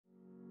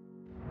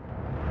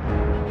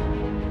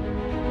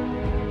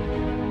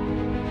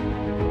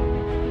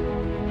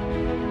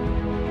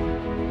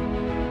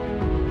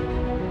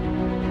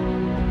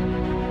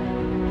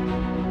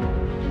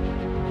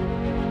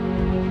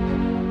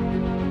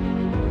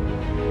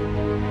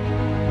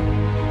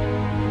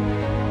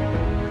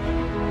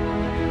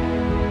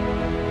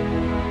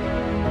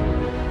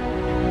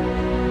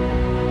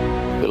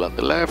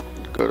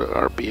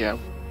RPM,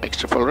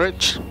 extra full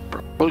rich,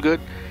 pull good.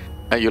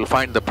 And you'll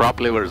find the prop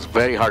lever is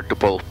very hard to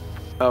pull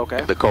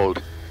in the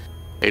cold.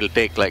 It'll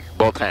take like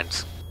both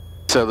hands.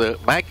 So the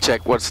mag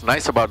check, what's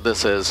nice about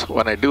this is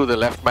when I do the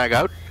left mag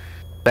out,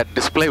 that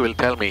display will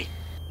tell me.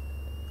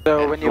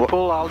 So when you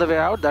pull all the way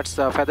out, that's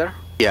the feather?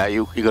 Yeah,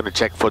 you're going to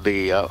check for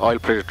the oil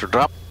pressure to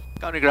drop.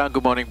 County ground,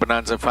 good morning,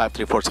 Bonanza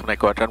 5347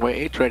 Echo at runway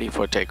 8, ready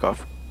for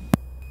takeoff.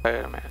 Wait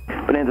a minute.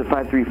 Bonanza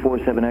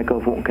 5347 Echo,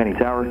 Fulton County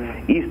Tower,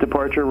 east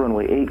departure,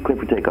 runway 8, clear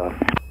for takeoff.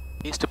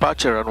 East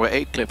departure, runway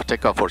 8, clear for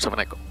takeoff, 47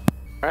 Echo.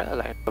 Alright, I'll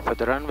line up for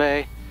the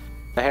runway,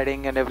 the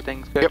heading and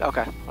everything's good? Yep.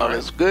 Okay. All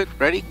is good,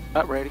 ready?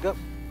 Ready to go.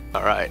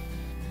 Alright.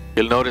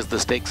 You'll notice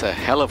this takes a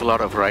hell of a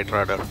lot of right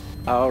rudder.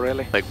 Oh,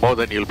 really? Like more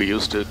than you'll be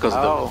used to because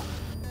feel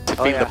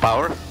the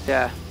power.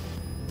 Yeah.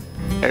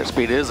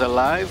 Airspeed is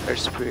alive.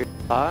 Airspeed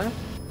alive.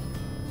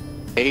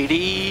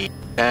 80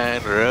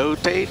 and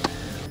rotate.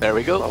 There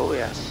we go. Oh,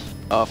 yes.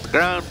 Off the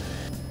ground.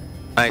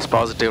 Nice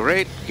positive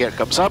rate. Gear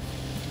comes up.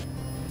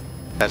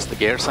 That's the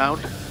gear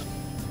sound.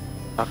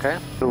 Okay.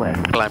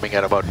 Climbing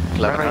at about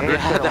 1100.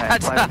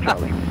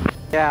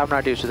 Yeah, I'm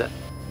not used to that.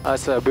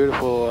 That's a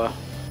beautiful,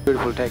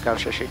 beautiful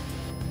takeoff, Shashi.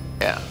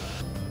 Yeah.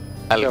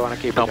 I'll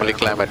normally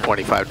climb at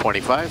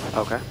 25.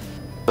 Okay.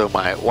 So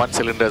my one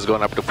cylinder has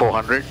gone up to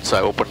 400, so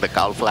I opened the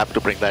cowl flap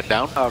to bring that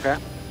down. Okay.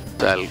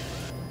 So I'll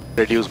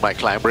reduce my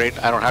climb rate.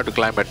 I don't have to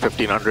climb at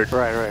 1500.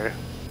 Right.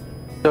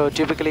 So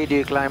typically do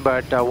you climb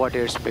at what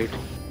airspeed?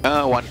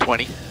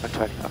 120.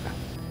 120, okay.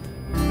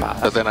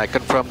 So then I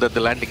confirm that the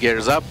landing gear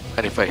is up,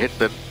 and if I hit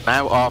the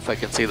nav off, I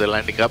can see the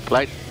landing up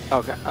light.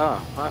 Okay. Oh,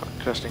 wow,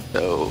 interesting.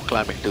 So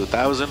climbing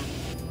 2000.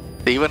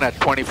 Even at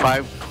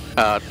 25,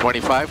 I'm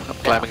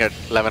climbing at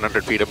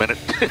 1100 feet a minute.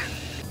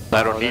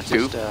 I don't need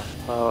to.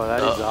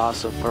 That is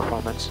awesome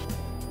performance.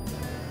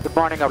 Good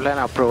morning,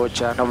 Atlanta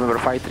approach, November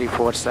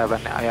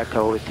 5347,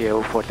 Echo with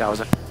you,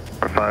 4000.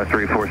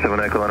 5347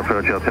 Echo on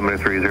approach, altimeter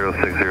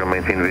 3060,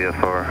 maintain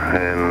VFR,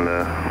 and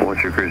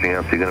what's your cruising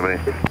altitude going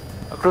to be?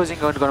 Cruising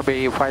going to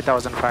be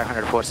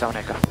 5500, 47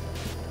 Echo.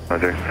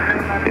 Roger.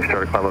 You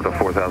start climb up to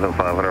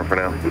 4500 for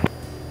now.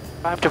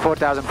 Climb to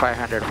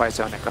 4500,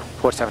 57 Echo,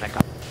 47 Echo.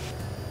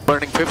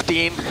 Burning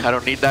 15, I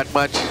don't need that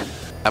much.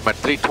 I'm at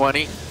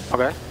 320.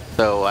 Okay.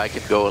 So I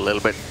can go a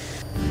little bit.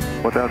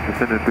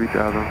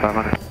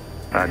 3500.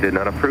 I did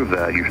not approve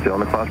that. You're still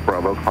in the class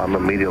Bravo. Climb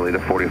immediately to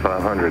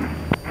 4500.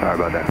 Sorry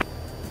about that.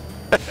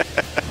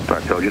 I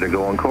told you to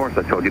go on course.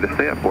 I told you to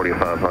stay at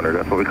 4500.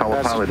 That's what we call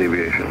a pilot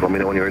deviation. Let me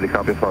know when you're ready to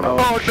copy a phone.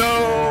 Oh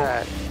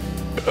no!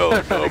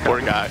 Oh no,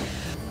 poor guy.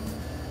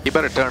 You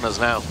better turn us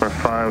now.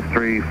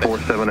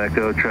 5347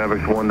 Echo.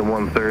 Traffic's 1 to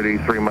 130.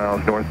 3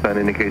 miles northbound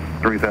indicates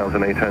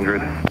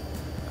 3800.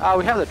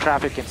 We have the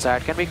traffic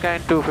inside. Can we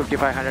climb to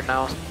 5500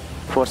 now?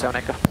 47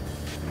 Echo.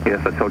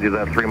 Yes, I told you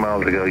that 3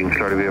 miles ago. You can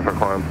start a VFR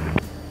climb.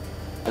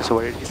 So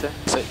what did he say?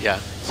 Say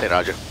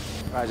Roger.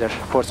 Roger,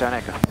 47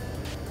 Echo.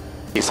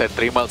 He said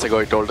 3 months ago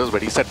he told us,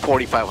 but he said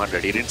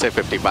 4500. He didn't say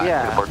 55.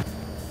 Yeah.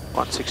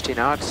 160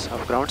 knots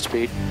of ground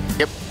speed.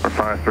 Yep.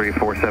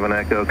 5347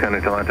 Echo, County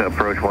Atlanta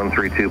approach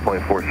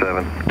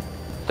 132.47.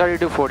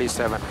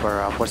 3247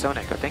 for 47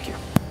 Echo. Thank you.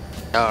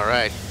 All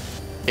right.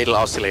 It'll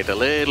oscillate a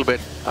little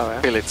bit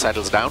till it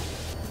settles down.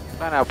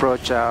 Plan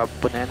approach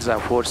Bonanza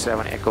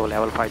 47 Echo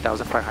level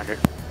 5500.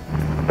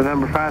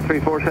 November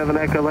 5347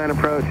 Echo, land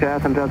approach,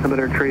 Athens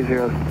altimeter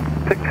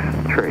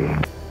 3063.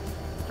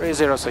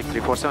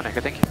 306347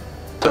 Echo, thank you.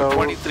 So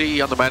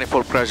 23 on the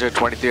manifold pressure,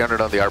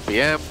 2300 on the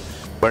RPM,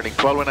 burning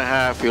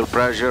 12.5, fuel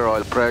pressure,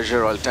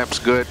 oil temps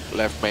good,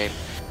 left main.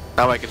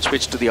 Now I can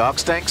switch to the aux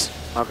tanks.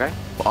 Okay.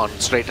 On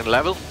straight and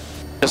level.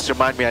 Just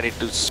remind me I need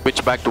to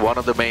switch back to one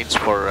of the mains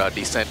for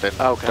descent and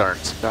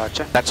turns.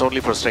 Gotcha. That's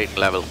only for straight and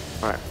level.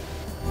 Right.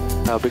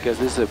 Because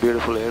this is a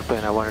beautiful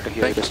airplane, I wanted to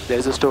hear this.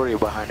 There's a story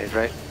behind it,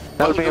 right?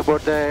 Tell me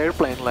about the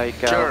airplane, like...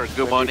 Sure,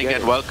 good morning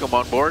and welcome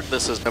on board.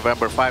 This is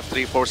November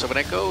 5347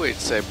 Echo.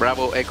 It's a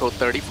Bravo Echo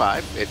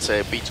 35. It's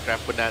a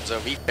Beechcraft Bonanza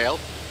V-tail.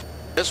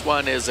 This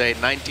one is a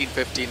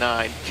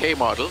 1959 K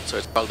model, so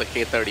it's called the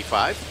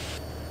K-35.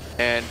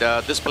 And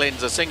this plane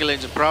is a single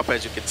engine prop,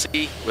 as you can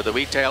see, with a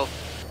V-tail.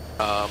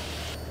 Got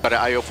an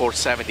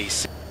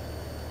IO470C.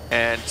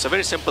 And it's a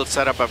very simple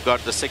setup. I've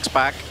got the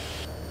 6-pack,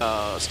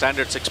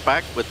 standard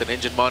 6-pack with an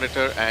engine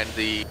monitor and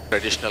the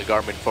traditional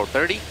Garmin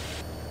 430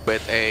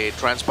 with a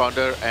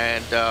transponder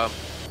and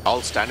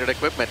all standard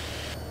equipment.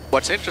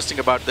 What's interesting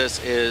about this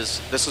is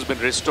this has been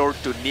restored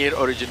to near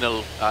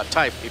original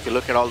type. If you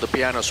look at all the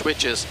piano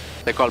switches,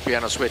 they're called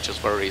piano switches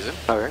for a reason.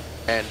 Okay.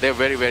 And they're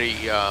very, very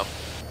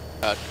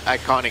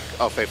iconic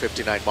of a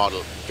 59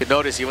 model. If you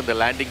notice, even the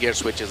landing gear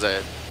switch is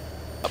a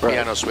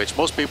piano switch.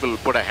 Most people will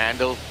put a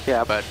handle,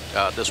 but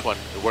this one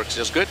works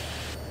just good.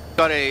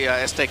 Got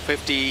a STEC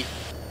 50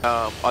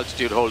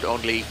 altitude hold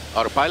only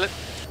autopilot,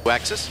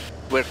 2-axis.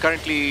 We're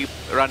currently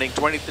running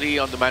 23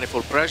 on the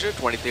manifold pressure,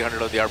 2300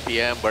 on the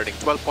RPM, burning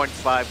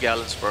 12.5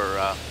 gallons per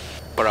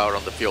hour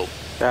on the fuel.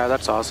 Yeah,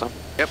 that's awesome.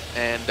 Yep,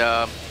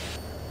 and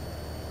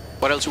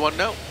what else you want to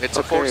know? It's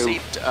a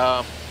 4-seat,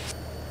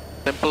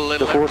 simple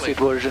little The 4-seat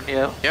version,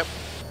 yeah. Yep.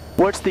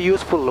 What's the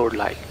useful load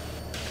like?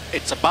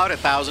 It's about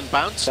 1,000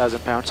 pounds.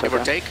 1,000 pounds, give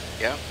or take,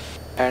 yeah.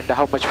 And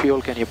how much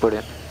fuel can you put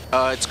in?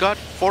 It's got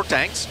 4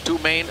 tanks, 2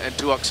 main and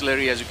 2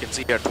 auxiliary, as you can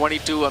see here.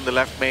 22 on the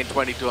left main,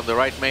 22 on the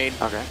right main.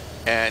 Okay.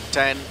 And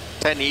 10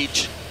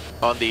 each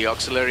on the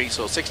auxiliary,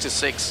 so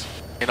 66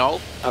 in all.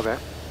 Okay.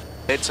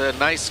 It's a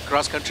nice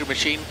cross-country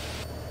machine.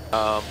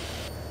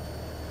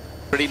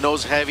 Pretty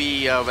nose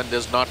heavy when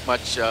there's not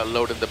much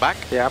load in the back.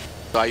 Yeah.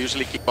 So I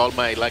usually keep all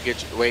my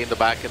luggage way in the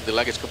back in the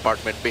luggage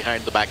compartment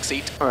behind the back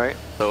seat. All right.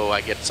 So I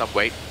get some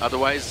weight.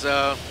 Otherwise,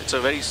 it's a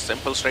very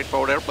simple,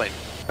 straightforward airplane.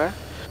 Okay.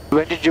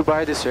 When did you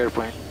buy this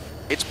airplane?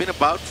 It's been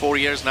about 4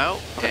 years now,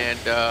 and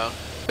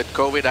with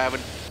COVID, I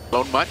haven't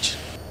flown much,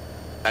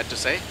 I had to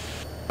say.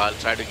 I'll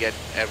try to get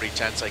every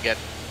chance I get.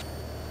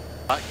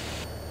 Bye.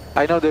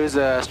 I know there is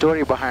a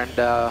story behind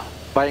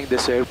buying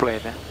this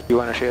airplane. You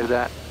want to share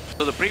that?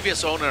 So the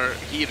previous owner,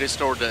 he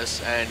restored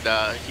this, and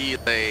he is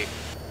a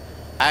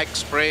ag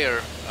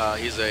sprayer.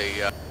 He's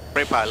a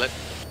spray pilot,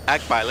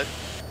 ag pilot,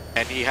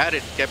 and he had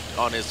it kept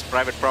on his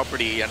private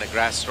property and a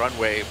grass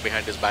runway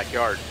behind his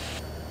backyard.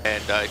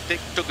 And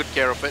took good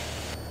care of it.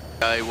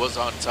 It was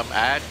on some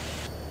ad.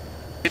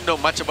 Didn't know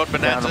much about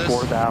Bonanzas.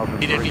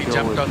 Immediately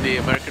jumped on the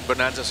American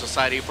Bonanza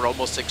Society for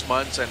almost 6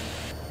 months and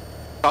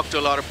talked to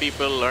a lot of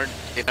people, learned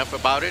enough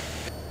about it,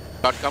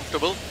 got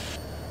comfortable.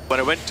 When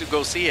I went to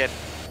go see it,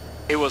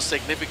 it was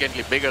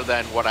significantly bigger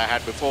than what I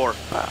had before.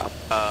 Wow.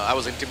 I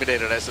was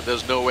intimidated. I said,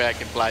 there's no way I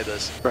can fly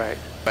this. Right.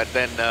 But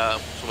then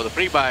for the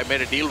pre-buy, I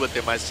made a deal with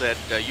him. I said,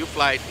 you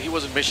fly it. He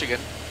was in Michigan.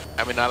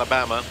 I'm in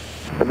Alabama.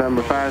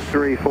 November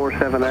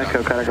 5347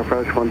 Echo, contact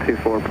approach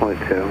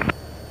 124.2.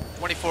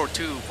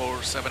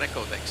 24247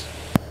 Echo, thanks.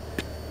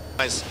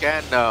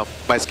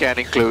 My scan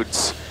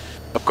includes,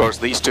 of course,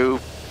 these two: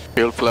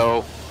 fuel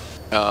flow,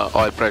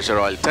 oil pressure,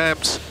 oil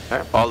temps,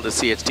 all the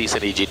CHTs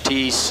and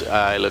EGTs.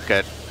 I look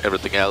at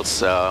everything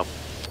else,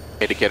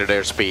 indicated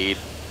airspeed,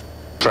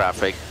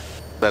 traffic.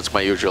 That's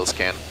my usual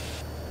scan.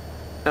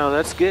 No,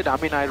 that's good. I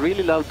mean, I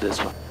really love this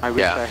one. I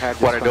wish I had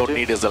this what I one don't too.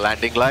 need is the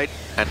landing light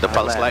and the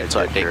pulse light, so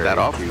I take that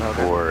off.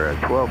 For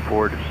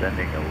 12.4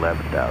 descending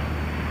 11,000.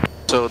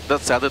 So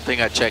that's the other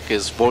thing I check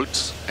is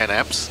volts and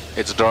amps.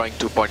 It's drawing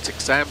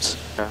 2.6 amps,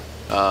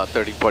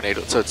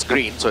 13.8, so it's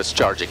green, so it's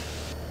charging.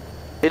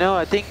 You know,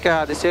 I think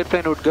this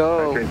airplane would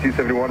go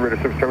 271, ready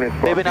to terminate.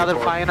 maybe another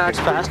 5 knots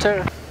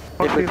faster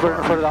if it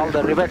weren't for all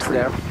the rivets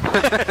there.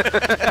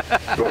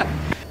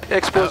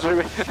 Exposed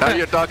rivets. Now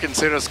you're talking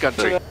serious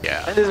country.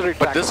 Yeah. And this is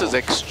but this is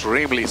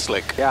extremely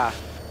slick. Yeah.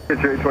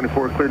 Picture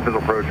 824, cleared visual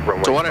approach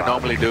runway. So what I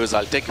normally do is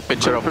I'll take a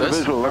picture of this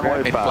in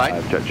flight,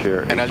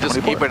 and I'll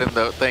just keep it in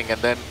the thing, and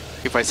then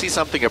if I see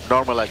something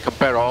abnormal, I'll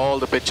compare all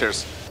the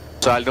pictures.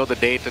 So I'll know the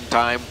date and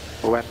time.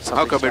 When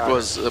how come it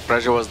was, the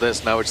pressure was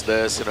this, now it's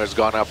this, you know, it's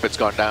gone up, it's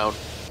gone down.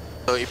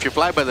 So if you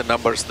fly by the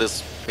numbers,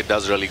 it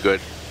does really good.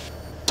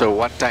 So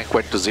one tank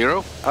went to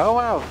 0. Oh,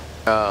 wow.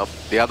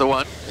 The other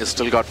one is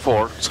still got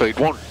 4, so it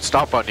won't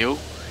stop on you.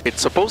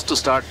 It's supposed to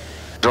start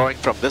drawing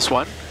from this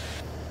one,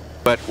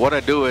 but what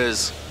I do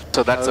is,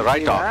 so that's the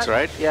right ox,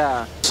 right?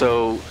 Yeah.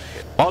 So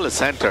all is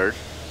centered.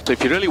 So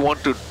if you really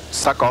want to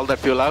suck all that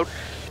fuel out,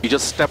 you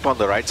just step on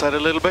the right side a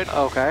little bit.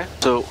 Okay.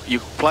 So you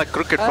fly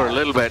crooked for a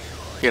little bit,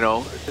 you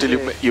know, till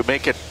you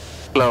make it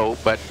flow.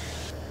 But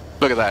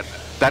look at that.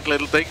 That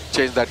little thing,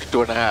 change that to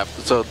 2.5.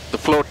 So the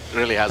float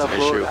really has an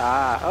issue.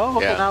 Oh,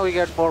 okay. Yeah. Now we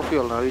get more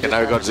fuel. Now And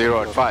now we got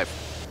 0 and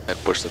 5. And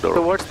push the door.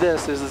 So what's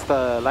this? Is this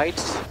the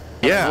lights?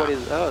 Yeah. What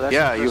is, oh, that's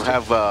yeah, you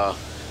have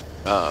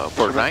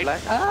for night.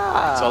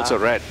 Ah. It's also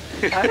red.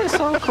 That is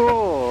so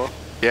cool.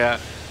 Yeah.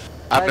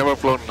 I've never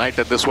flown night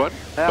at this one,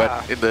 Yeah.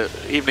 but in the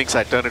evenings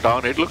I turn it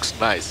on. It looks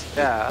nice.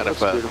 Yeah, it looks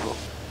beautiful.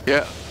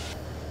 Yeah.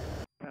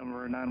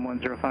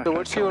 So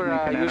what's your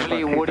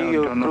usually, what do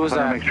you cruise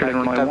at, like,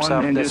 in terms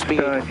of the speed?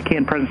 If you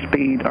can, present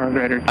speed or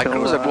greater. I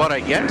cruise at what I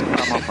get,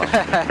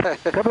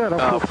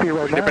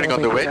 depending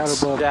on the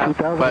winds. Yeah.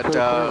 But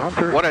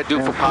what I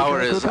do for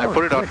power is I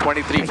put it on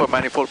 23 for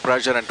manifold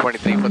pressure and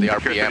 23 for the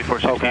RPM.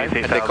 Okay.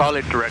 And they call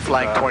it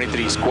flying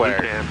 23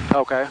 squared.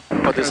 Okay.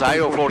 For this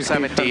IO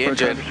 470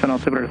 engine,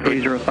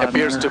 it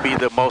appears to be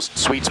the most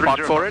sweet spot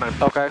for it.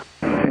 Okay.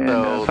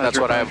 So that's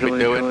what I've been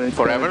doing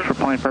forever.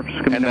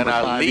 And then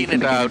I'll lean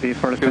it out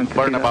to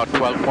burn about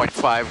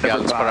 12.5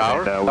 gallons per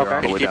hour.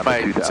 Okay. And keep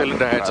my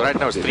cylinder heads. Right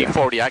now it's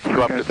 340. I can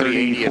go up to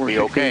 380 and be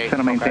okay.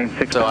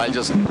 So I'll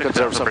just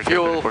conserve some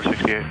fuel,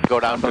 go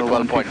down to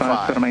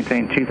 12.5.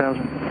 Maintain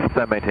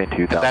 2,000. Maintain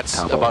 2,000. That's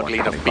about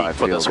lean of peak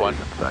for this one.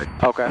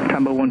 Okay.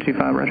 Combo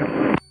 125,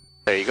 roger.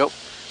 There you go.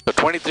 So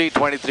 23,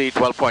 23,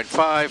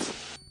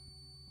 12.5,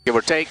 give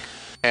or take,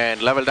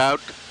 and leveled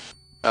out.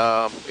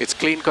 It's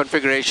clean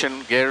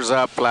configuration, gears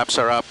up, flaps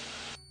are up,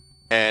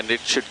 and it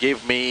should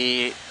give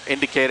me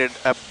indicated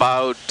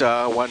about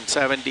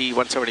 170,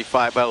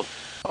 175. Well,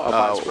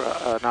 miles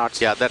per knots.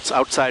 Yeah, that's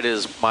outside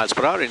is miles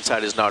per hour,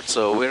 inside is knots.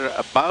 So we're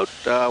about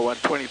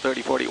 120,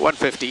 30, 40,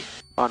 150.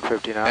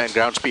 150 knots. And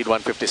ground speed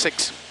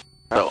 156.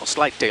 So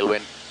slight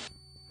tailwind.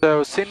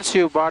 So since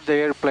you bought the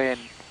airplane,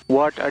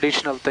 what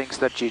additional things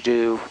that you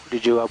do?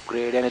 Did you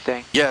upgrade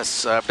anything?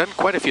 Yes, I've done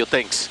quite a few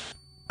things.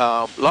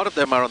 A lot of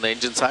them are on the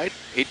engine side.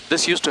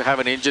 This used to have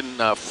an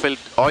engine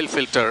oil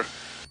filter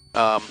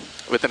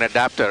with an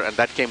adapter, and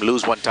that came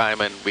loose one time,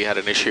 and we had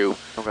an issue.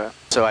 Okay.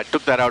 So I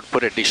took that out,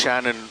 put a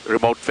DeShannon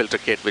remote filter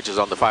kit, which is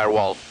on the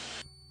firewall.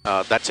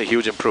 That's a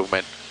huge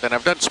improvement. Then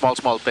I've done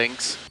small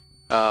things.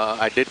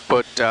 I did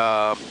put,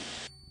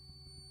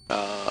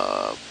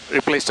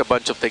 replaced a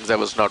bunch of things that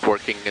was not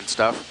working and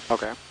stuff.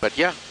 Okay. But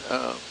yeah,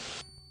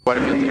 quite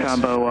a few things.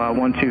 Combo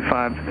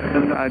 125.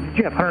 Did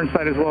you have Hunter in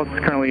sight as well?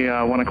 It's currently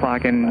 1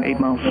 o'clock and 8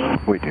 miles.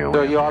 We do.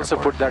 So you also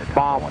put that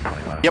bomb.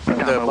 Yep,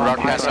 the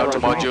broadcast out to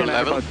module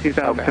level.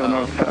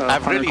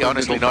 I've really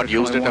honestly not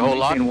used it a whole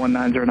lot.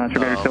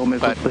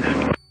 But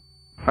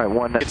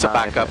it's a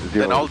backup.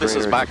 Then all this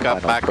is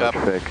backup, a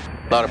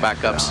lot of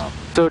backups.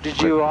 So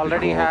did you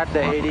already had the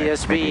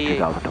ADSB?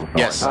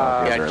 Yes,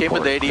 yeah, it came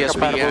with the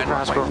ADSB and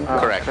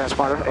correct.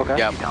 Transponder, okay.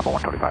 Yeah.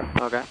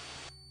 Okay.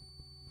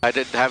 I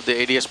did have the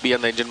ADSB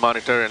and the engine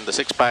monitor and the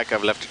 6-pack.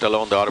 I've left it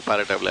alone. The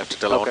autopilot, I've left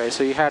it alone. Okay,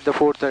 so you had the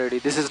 430.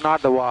 This is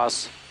not the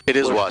WAS. It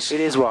is WAS. It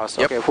is WAS.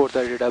 Yep. Okay,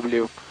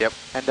 430W. Yep.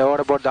 And what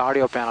about the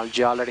audio panel? Did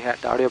you already had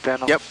the audio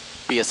panel? Yep.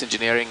 PS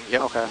Engineering.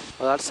 Yep. Okay.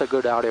 Well, that's a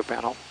good audio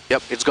panel.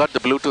 Yep. It's got the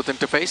Bluetooth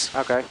interface.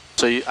 Okay.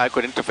 So I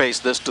could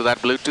interface this to that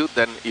Bluetooth,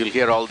 then you'll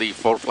hear all the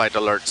for-flight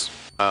alerts.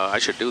 I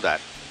should do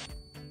that.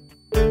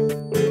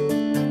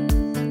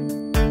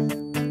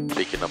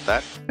 Speaking of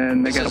that,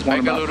 and this is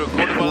Bengaluru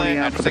Kodumale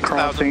at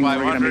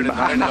 6,500.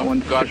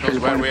 God knows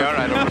where we are.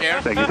 I don't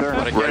care. Thank you, sir.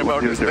 What I care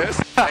about is this.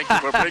 Thank you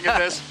for bringing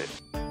this.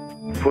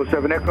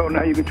 47 Echo,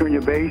 now you can turn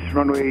your base,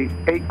 runway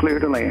 8, clear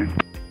to land.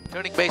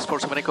 Turning base,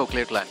 47 Echo,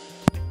 clear to land.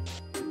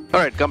 All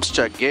right, gums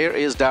check. Gear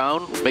is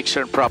down.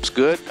 Mixture and props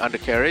good.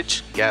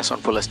 Undercarriage. Gas on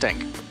fullest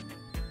tank.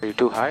 Are you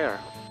too higher?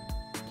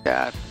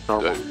 Yeah,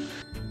 Normal. good.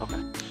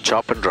 Okay.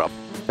 Chop and drop.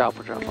 Chop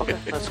and drop. Okay,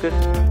 that's good.